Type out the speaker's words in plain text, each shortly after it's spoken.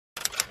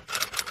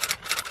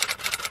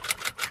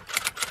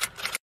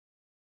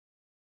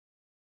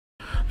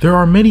There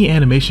are many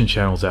animation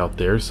channels out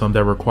there, some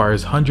that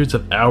requires hundreds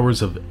of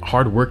hours of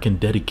hard work and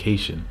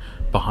dedication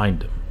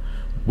behind them.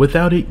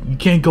 Without it, you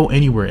can't go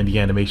anywhere in the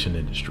animation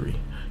industry.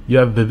 You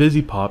have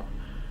VivisiPop,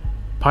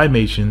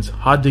 Pimations,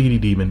 Hot Diggity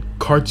Demon,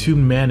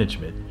 Cartoon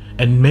Management,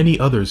 and many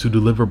others who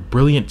deliver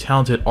brilliant,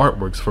 talented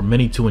artworks for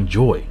many to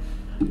enjoy.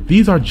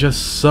 These are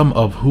just some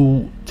of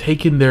who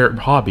taken their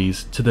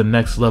hobbies to the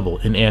next level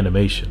in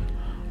animation.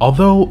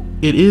 Although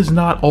it is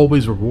not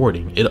always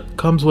rewarding, it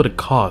comes with a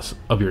cost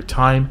of your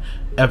time,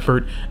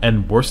 effort,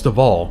 and worst of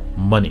all,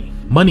 money.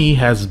 Money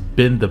has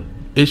been the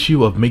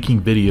issue of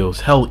making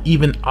videos. Hell,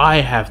 even I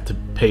have to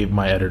pay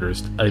my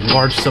editors a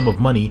large sum of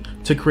money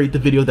to create the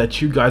video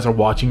that you guys are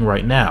watching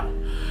right now.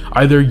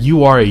 Either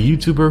you are a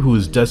YouTuber who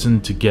is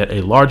destined to get a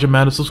large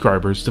amount of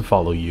subscribers to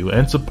follow you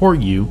and support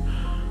you,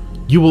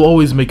 you will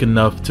always make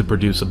enough to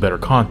produce a better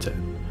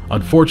content.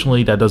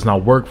 Unfortunately, that does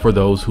not work for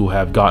those who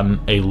have gotten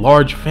a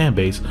large fan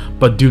base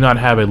but do not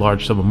have a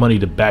large sum of money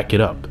to back it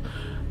up.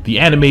 The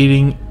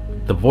animating,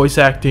 the voice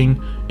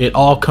acting, it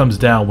all comes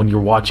down when you're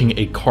watching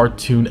a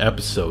cartoon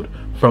episode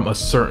from a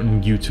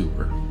certain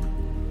YouTuber.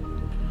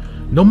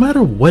 No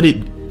matter what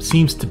it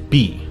seems to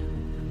be,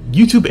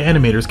 YouTube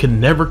animators can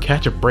never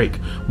catch a break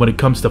when it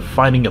comes to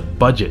finding a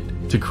budget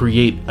to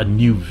create a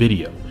new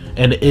video.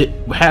 And it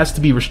has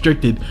to be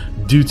restricted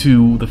due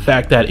to the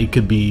fact that it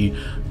could be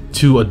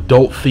too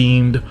adult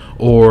themed,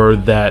 or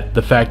that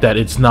the fact that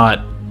it's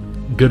not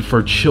good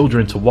for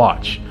children to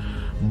watch.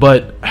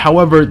 But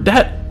however,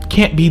 that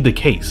can't be the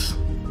case.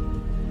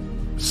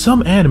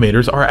 Some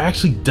animators are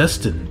actually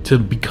destined to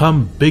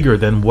become bigger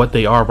than what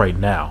they are right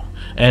now,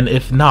 and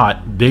if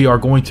not, they are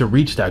going to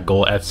reach that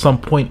goal at some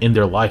point in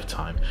their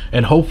lifetime,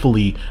 and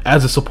hopefully,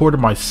 as a supporter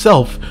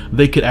myself,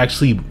 they could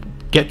actually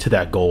get to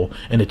that goal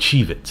and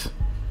achieve it.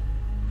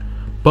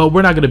 But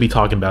we're not going to be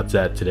talking about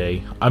that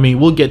today. I mean,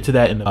 we'll get to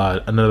that in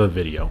another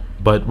video,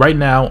 but right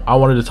now I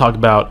wanted to talk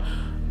about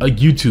a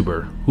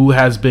YouTuber who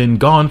has been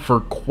gone for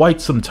quite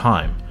some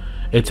time.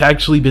 It's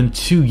actually been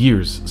 2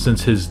 years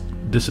since his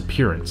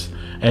disappearance,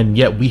 and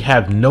yet we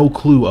have no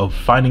clue of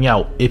finding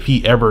out if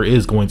he ever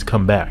is going to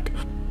come back.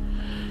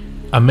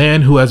 A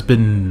man who has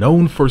been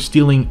known for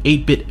stealing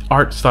 8-bit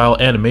art style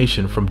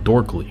animation from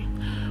Dorkly.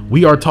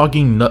 We are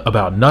talking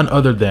about none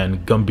other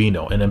than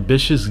Gumbino, an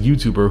ambitious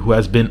YouTuber who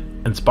has been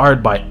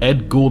inspired by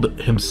Ed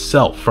Gould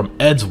himself from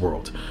Ed's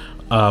World.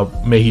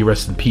 May he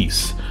rest in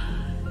peace.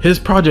 His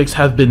projects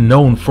have been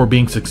known for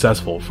being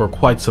successful for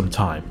quite some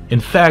time. In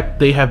fact,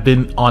 they have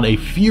been on a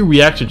few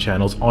reaction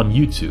channels on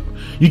YouTube.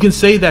 You can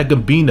say that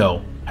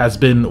Gumbino has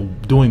been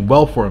doing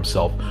well for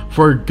himself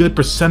for a good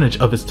percentage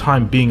of his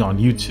time being on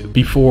YouTube.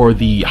 Before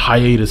the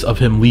hiatus of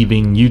him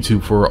leaving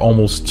YouTube for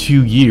almost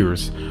 2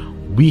 years,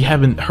 we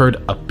haven't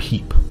heard a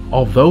peep.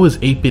 Although his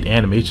 8-bit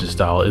animation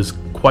style is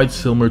quite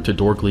similar to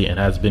Dorkly and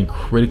has been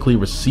critically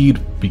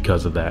received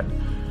because of that,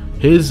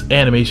 his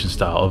animation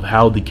style of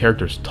how the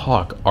characters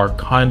talk are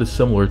kinda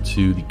similar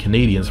to the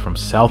Canadians from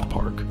South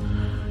Park.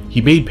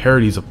 He made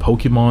parodies of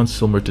Pokemon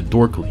similar to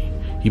Dorkly.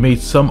 He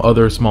made some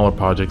other smaller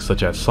projects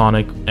such as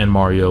Sonic and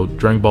Mario,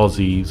 Dragon Ball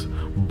Z's,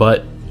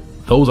 but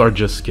those are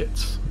just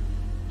skits.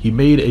 He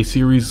made a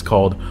series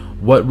called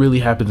What Really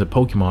Happens in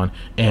Pokemon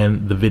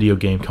and the Video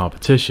Game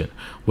Competition,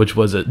 which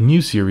was a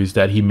new series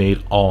that he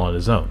made all on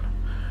his own,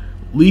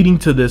 leading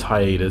to this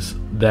hiatus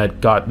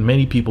that got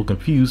many people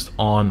confused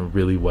on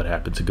really what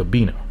happened to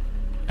Gumbino.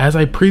 As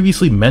I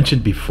previously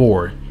mentioned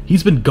before,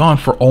 he's been gone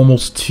for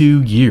almost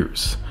 2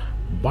 years.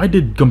 Why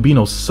did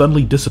Gumbino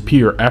suddenly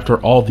disappear after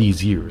all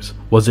these years?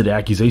 Was it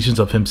accusations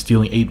of him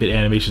stealing 8-bit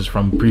animations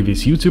from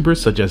previous YouTubers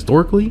such as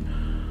Dorkly?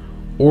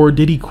 Or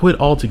did he quit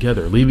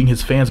altogether, leaving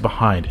his fans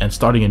behind and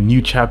starting a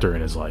new chapter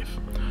in his life?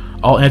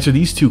 I'll answer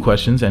these 2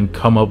 questions and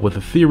come up with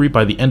a theory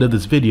by the end of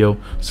this video,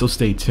 so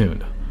stay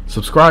tuned.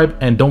 Subscribe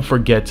and don't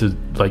forget to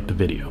like the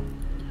video.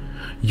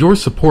 Your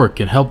support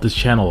can help this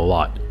channel a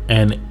lot,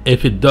 and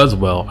if it does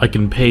well, I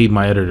can pay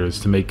my editors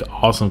to make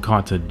awesome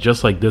content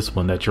just like this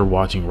one that you're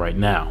watching right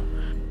now.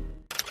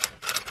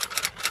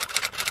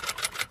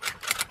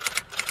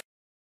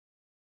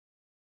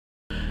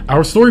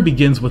 Our story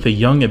begins with a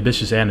young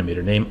ambitious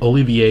animator named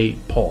Olivier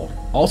Paul,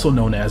 also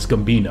known as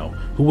Gumbino,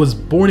 who was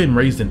born and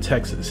raised in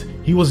Texas.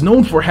 He was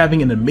known for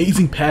having an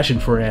amazing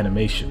passion for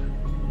animation.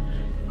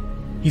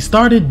 He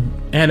started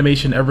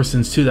animation ever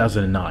since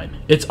 2009.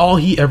 It's all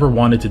he ever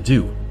wanted to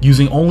do,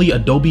 using only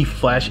Adobe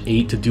Flash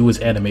 8 to do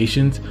his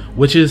animations,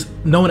 which is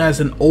known as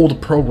an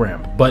old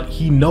program, but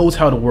he knows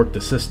how to work the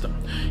system.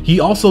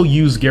 He also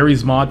used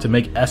Gary's Mod to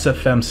make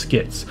SFM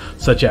skits,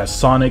 such as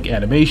Sonic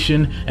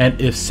Animation and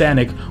If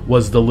Sonic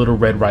Was the Little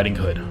Red Riding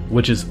Hood,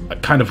 which is a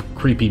kind of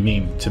creepy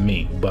meme to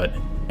me, but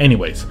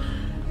anyways.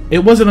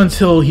 It wasn't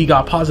until he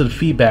got positive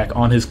feedback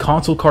on his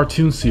console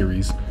cartoon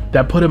series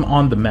that put him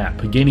on the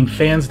map, gaining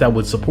fans that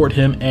would support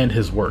him and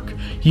his work.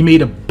 He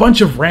made a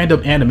bunch of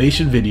random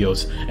animation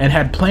videos and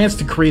had plans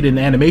to create an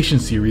animation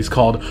series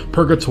called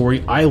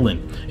Purgatory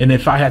Island, and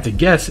if I had to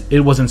guess, it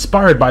was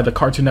inspired by the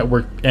Cartoon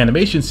Network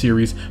animation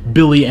series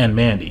Billy and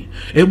Mandy.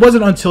 It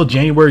wasn't until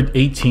January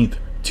 18th,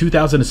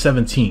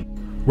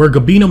 2017, Where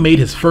Gumbino made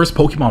his first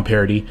Pokemon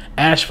parody,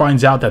 Ash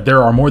finds out that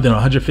there are more than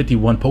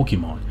 151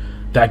 Pokemon.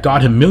 That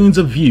got him millions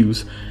of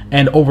views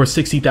and over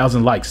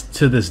 60,000 likes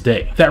to this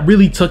day. That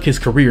really took his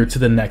career to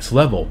the next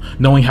level.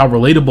 Knowing how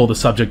relatable the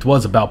subject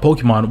was about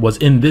Pokemon was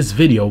in this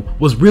video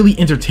was really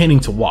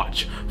entertaining to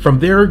watch. From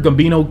there,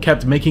 Gumbino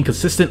kept making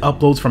consistent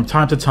uploads from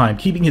time to time,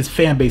 keeping his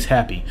fan base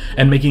happy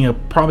and making a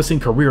promising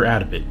career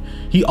out of it.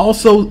 He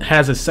also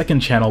has a second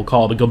channel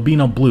called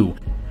Gumbino Blue,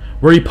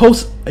 where he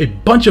posts a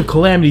bunch of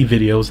Calamity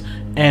videos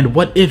and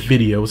what if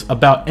videos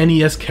about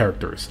NES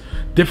characters,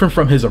 different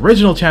from his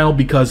original channel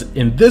because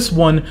in this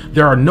one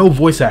there are no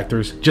voice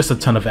actors, just a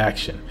ton of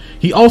action.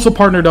 He also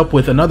partnered up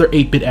with another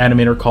 8-bit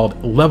animator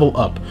called Level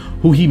Up,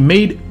 who he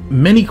made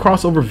many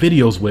crossover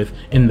videos with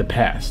in the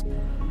past.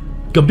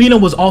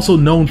 Gumbino was also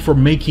known for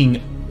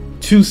making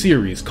two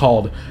series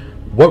called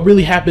What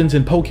Really Happens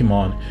in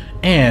Pokemon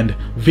and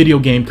Video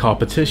Game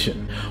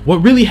Competition. What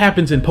Really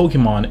Happens in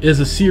Pokemon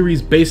is a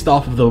series based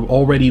off of the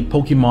already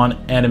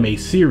Pokemon anime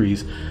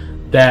series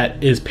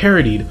that is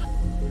parodied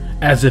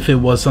as if it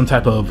was some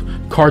type of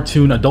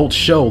cartoon adult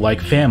show like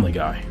Family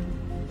Guy.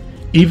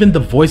 Even the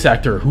voice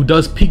actor who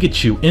does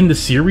Pikachu in the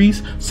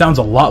series sounds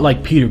a lot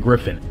like Peter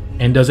Griffin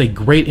and does a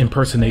great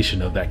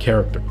impersonation of that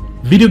character.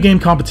 Video Game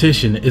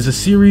Competition is a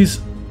series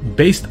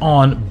based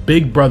on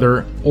Big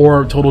Brother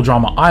or Total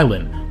Drama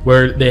Island,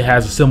 where it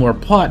has a similar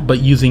plot but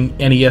using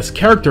NES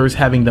characters,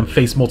 having them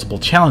face multiple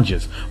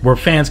challenges, where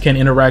fans can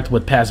interact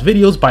with past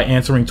videos by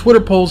answering Twitter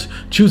polls,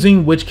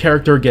 choosing which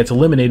character gets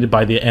eliminated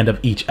by the end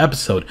of each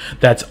episode.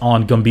 That's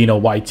on Gumbino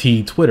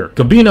YT Twitter.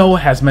 Gumbino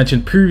has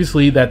mentioned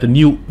previously that the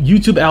new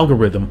YouTube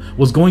algorithm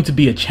was going to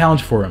be a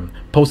challenge for him,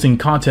 posting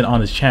content on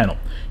his channel.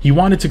 He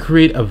wanted to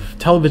create a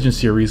television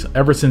series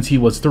ever since he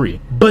was 3,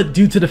 but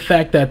due to the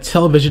fact that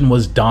television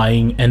was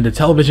dying and the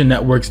television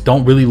networks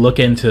don't really look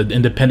into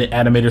independent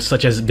animators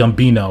such as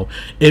Gumbino,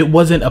 it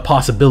wasn't a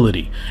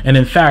possibility, and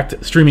in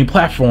fact, streaming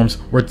platforms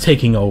were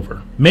taking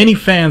over. Many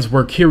fans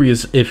were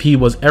curious if he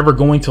was ever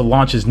going to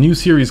launch his new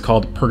series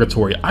called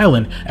Purgatory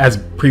Island, as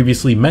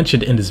previously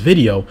mentioned in this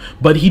video,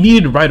 but he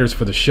needed writers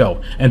for the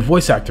show and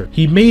voice actors.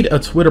 He made a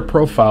Twitter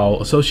profile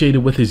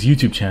associated with his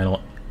YouTube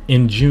channel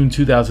in June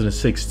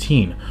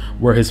 2016,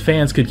 where his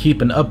fans could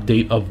keep an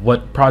update of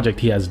what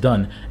project he has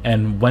done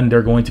and when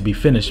they're going to be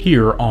finished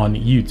here on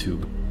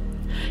YouTube.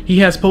 He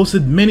has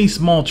posted many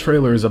small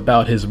trailers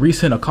about his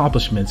recent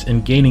accomplishments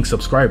in gaining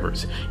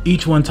subscribers,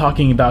 each one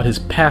talking about his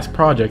past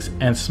projects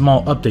and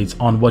small updates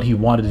on what he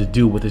wanted to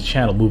do with his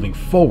channel moving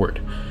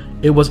forward.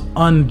 It was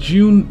on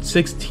June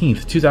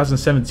 16th,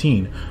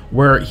 2017,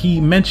 where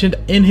he mentioned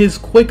in his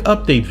quick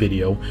update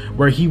video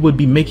where he would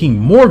be making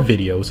more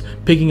videos,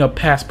 picking up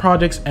past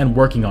projects and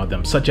working on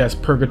them, such as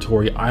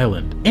Purgatory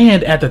Island.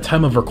 And at the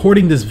time of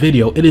recording this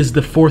video, it is the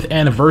 4th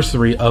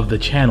anniversary of the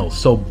channel,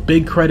 so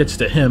big credits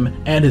to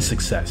him and his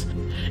success.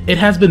 It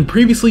has been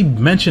previously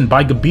mentioned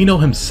by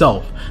Gumbino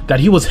himself that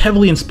he was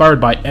heavily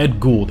inspired by Ed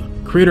Gould,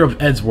 creator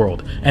of Ed's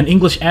World, an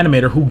English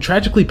animator who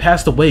tragically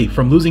passed away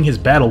from losing his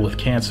battle with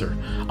cancer.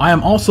 I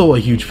am also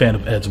a huge fan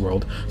of Ed's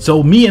World,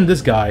 so me and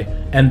this guy,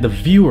 and the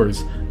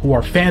viewers who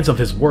are fans of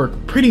his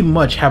work, pretty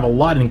much have a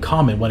lot in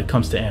common when it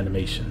comes to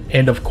animation.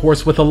 And of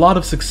course, with a lot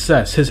of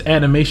success, his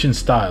animation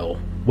style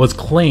was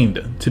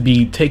claimed to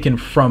be taken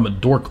from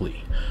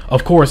Dorkly.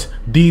 Of course,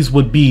 these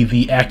would be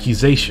the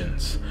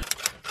accusations.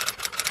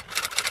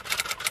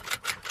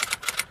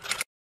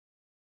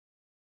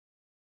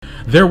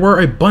 There were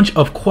a bunch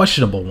of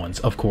questionable ones,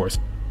 of course,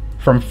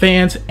 from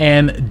fans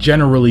and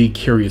generally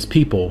curious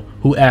people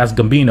who asked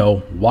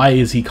Gumbino why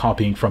is he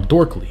copying from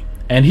Dorkly,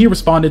 and he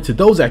responded to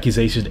those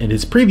accusations in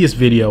his previous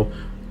video,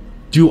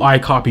 Do I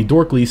Copy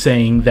Dorkly,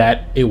 saying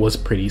that it was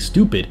pretty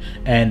stupid,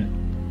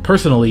 and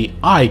personally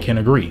I can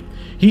agree.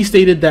 He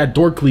stated that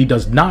Dorkly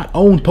does not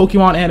own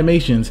Pokemon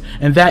animations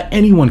and that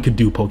anyone could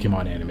do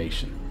Pokemon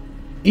animation.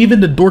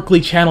 Even the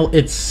Dorkly channel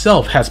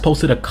itself has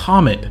posted a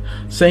comment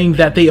saying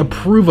that they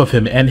approve of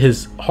him and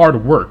his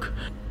hard work.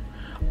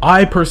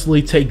 I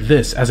personally take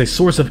this as a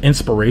source of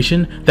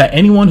inspiration that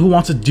anyone who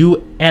wants to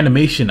do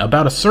animation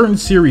about a certain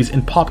series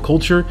in pop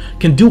culture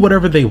can do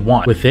whatever they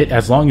want with it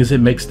as long as it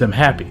makes them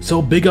happy.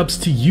 So big ups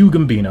to you,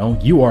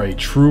 Gumbino, you are a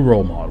true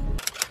role model.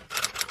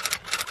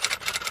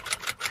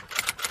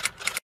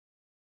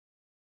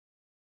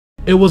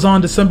 It was on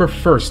December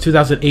 1st,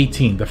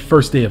 2018, the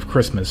first day of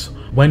Christmas,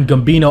 when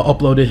Gumbino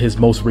uploaded his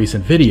most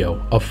recent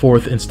video, a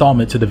 4th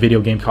installment to the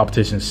Video Game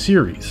Competition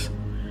series.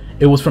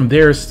 It was from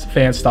there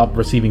fans stopped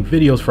receiving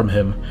videos from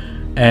him,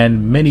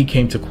 and many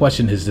came to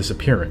question his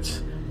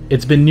disappearance.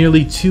 It's been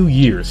nearly 2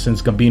 years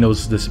since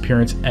Gumbino's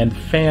disappearance, and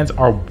fans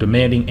are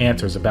demanding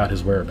answers about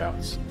his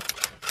whereabouts.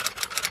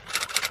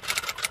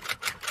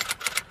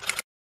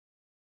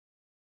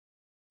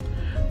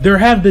 There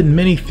have been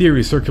many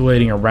theories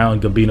circulating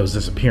around Gumbino's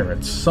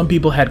disappearance. Some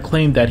people had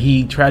claimed that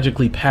he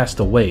tragically passed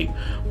away,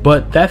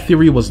 but that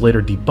theory was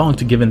later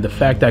debunked given the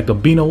fact that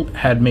Gumbino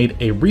had made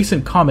a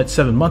recent comment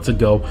 7 months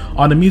ago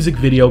on the music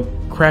video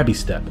Krabby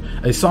Step,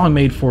 a song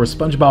made for a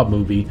SpongeBob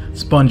movie,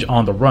 Sponge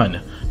on the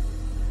Run.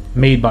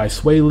 made by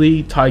Sway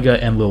Lee, Tyga,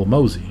 and Lil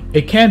Mosey.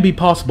 It can be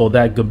possible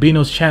that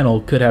Gumbino's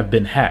channel could have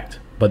been hacked,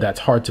 but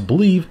that's hard to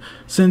believe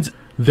since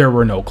there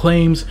were no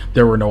claims,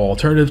 there were no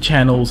alternative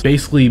channels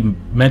basically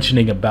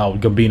mentioning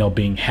about Gumbino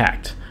being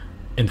hacked.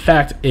 In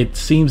fact, it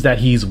seems that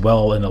he's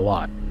well in a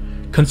lot.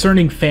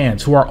 Concerning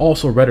fans who are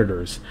also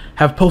Redditors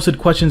have posted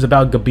questions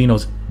about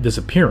Gumbino's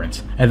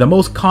disappearance, and the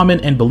most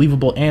common and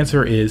believable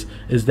answer is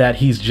that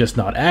he's just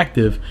not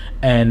active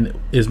and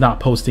is not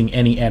posting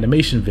any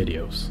animation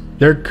videos.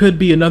 There could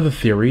be another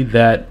theory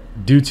that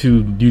due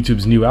to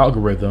YouTube's new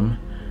algorithm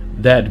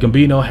that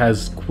Gumbino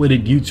has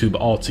quitted YouTube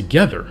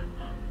altogether.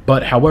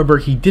 But however,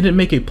 he didn't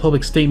make a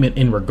public statement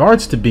in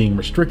regards to being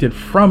restricted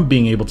from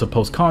being able to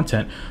post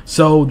content,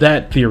 so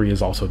that theory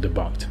is also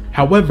debunked.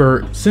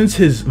 However, since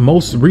his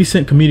most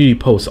recent community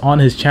post on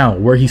his channel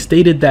where he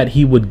stated that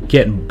he would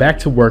get back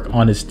to work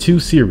on his 2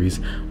 series,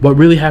 What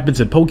Really Happens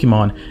in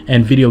Pokemon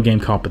and Video Game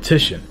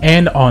Competition,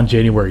 and on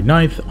January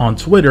 9th on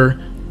Twitter,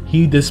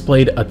 he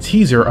displayed a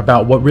teaser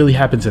about what really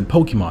happens in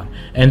Pokemon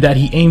and that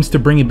he aims to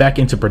bring it back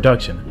into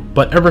production.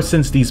 But ever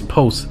since these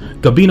posts,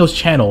 Gumbino's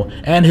channel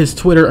and his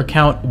Twitter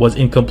account was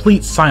in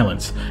complete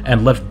silence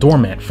and left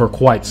dormant for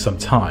quite some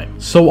time.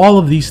 So all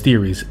of these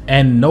theories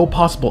and no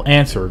possible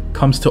answer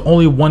comes to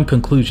only one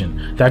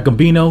conclusion, that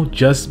Gumbino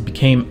just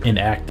became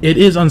inactive. It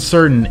is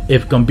uncertain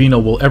if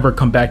Gumbino will ever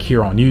come back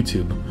here on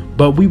YouTube,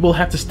 but we will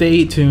have to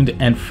stay tuned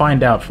and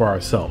find out for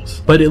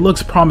ourselves. But it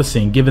looks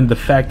promising given the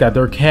fact that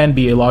there can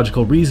be a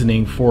logical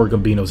reasoning for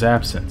Gumbino's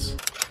absence.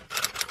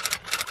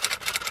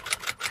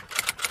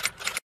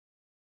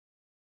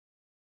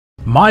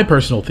 My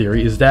personal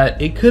theory is that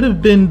it could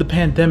have been the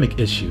pandemic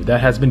issue that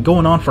has been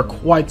going on for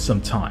quite some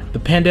time. The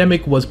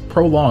pandemic was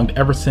prolonged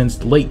ever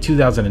since late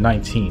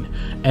 2019,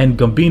 and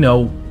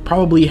Gumbino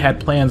probably had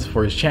plans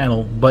for his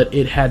channel, but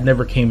it had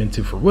never came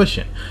into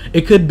fruition.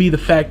 It could be the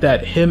fact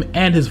that him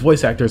and his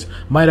voice actors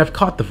might have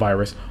caught the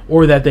virus,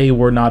 or that they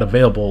were not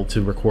available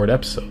to record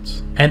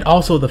episodes. And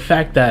also the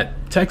fact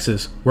that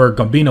Texas, where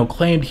Gumbino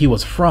claimed he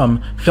was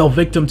from, fell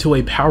victim to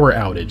a power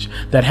outage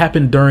that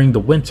happened during the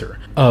winter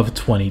of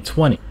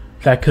 2020.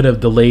 That could have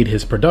delayed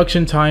his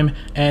production time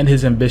and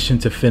his ambition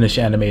to finish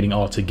animating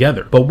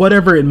altogether. But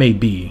whatever it may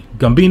be,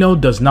 Gumbino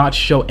does not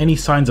show any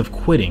signs of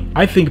quitting.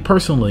 I think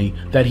personally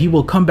that he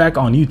will come back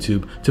on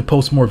YouTube to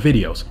post more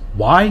videos.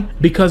 Why?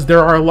 Because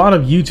there are a lot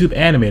of YouTube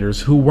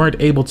animators who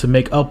weren't able to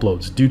make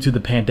uploads due to the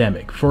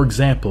pandemic. For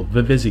example,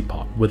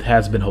 Vivizipop with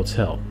Has Been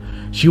Hotel.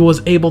 She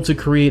was able to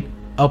create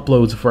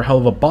uploads for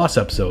Helluva Boss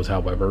episodes,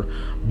 however,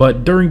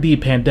 but during the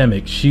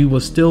pandemic she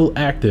was still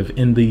active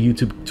in the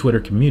YouTube Twitter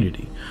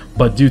community.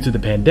 But due to the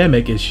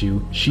pandemic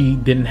issue, she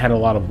didn't have a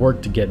lot of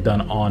work to get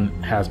done on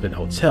Has Been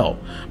Hotel.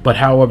 But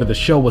however, the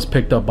show was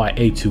picked up by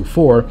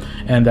A24,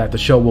 and that the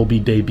show will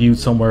be debuted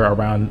somewhere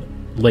around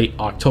late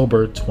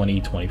October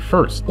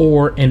 2021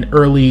 or in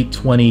early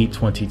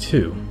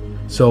 2022.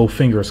 So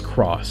fingers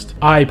crossed.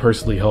 I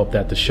personally hope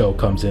that the show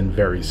comes in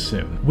very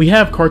soon. We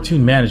have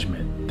cartoon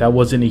management that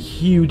was in a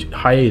huge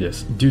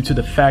hiatus due to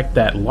the fact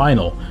that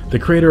Lionel, the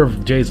creator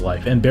of Jay's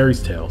Life and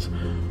Barry's Tales,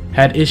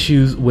 had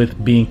issues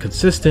with being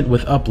consistent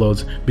with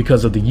uploads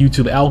because of the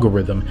YouTube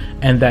algorithm,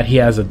 and that he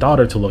has a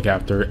daughter to look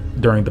after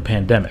during the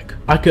pandemic.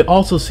 I could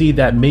also see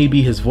that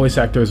maybe his voice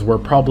actors were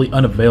probably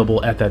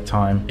unavailable at that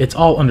time. It's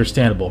all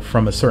understandable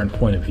from a certain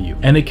point of view,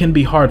 and it can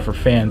be hard for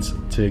fans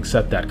to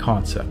accept that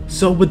concept.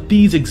 So with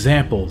these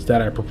examples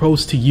that I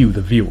propose to you,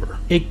 the viewer,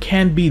 it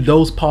can be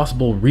those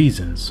possible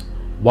reasons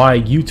why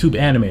YouTube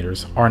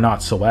animators are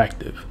not so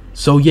active.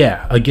 So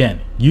yeah,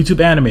 again, YouTube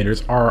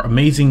animators are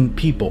amazing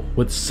people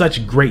with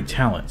such great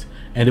talent,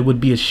 and it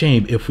would be a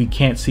shame if we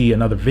can't see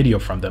another video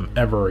from them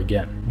ever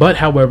again. But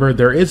however,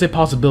 there is a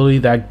possibility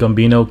that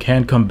Gumbino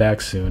can come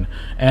back soon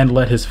and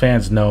let his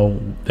fans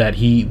know that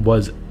he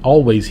was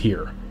always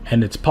here,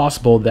 and it's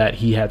possible that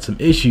he had some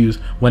issues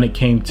when it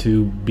came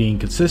to being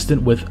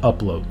consistent with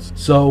uploads.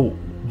 So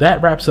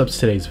that wraps up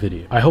today's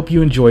video. I hope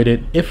you enjoyed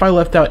it. If I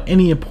left out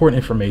any important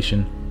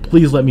information,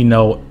 please let me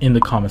know in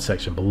the comment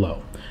section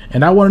below.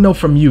 And I want to know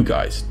from you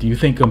guys, do you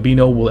think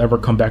Gumbino will ever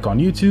come back on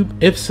YouTube?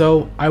 If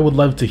so, I would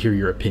love to hear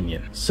your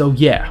opinion. So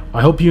yeah,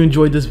 I hope you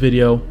enjoyed this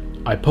video.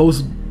 I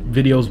post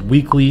videos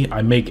weekly,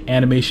 I make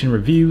animation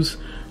reviews.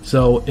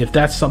 So if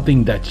that's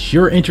something that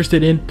you're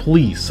interested in,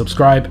 please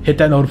subscribe, hit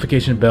that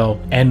notification bell,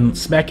 and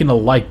smacking the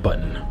like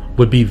button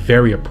would be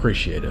very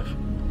appreciative.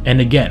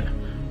 And again,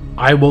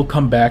 I will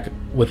come back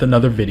with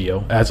another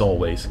video as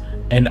always.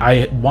 And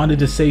I wanted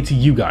to say to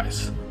you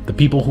guys, the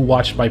people who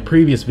watched my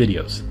previous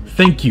videos,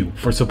 thank you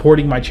for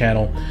supporting my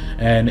channel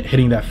and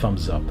hitting that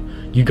thumbs up.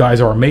 You guys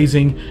are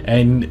amazing,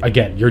 and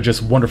again, you're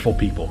just wonderful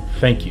people.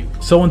 Thank you.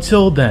 So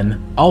until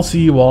then, I'll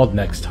see you all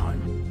next time.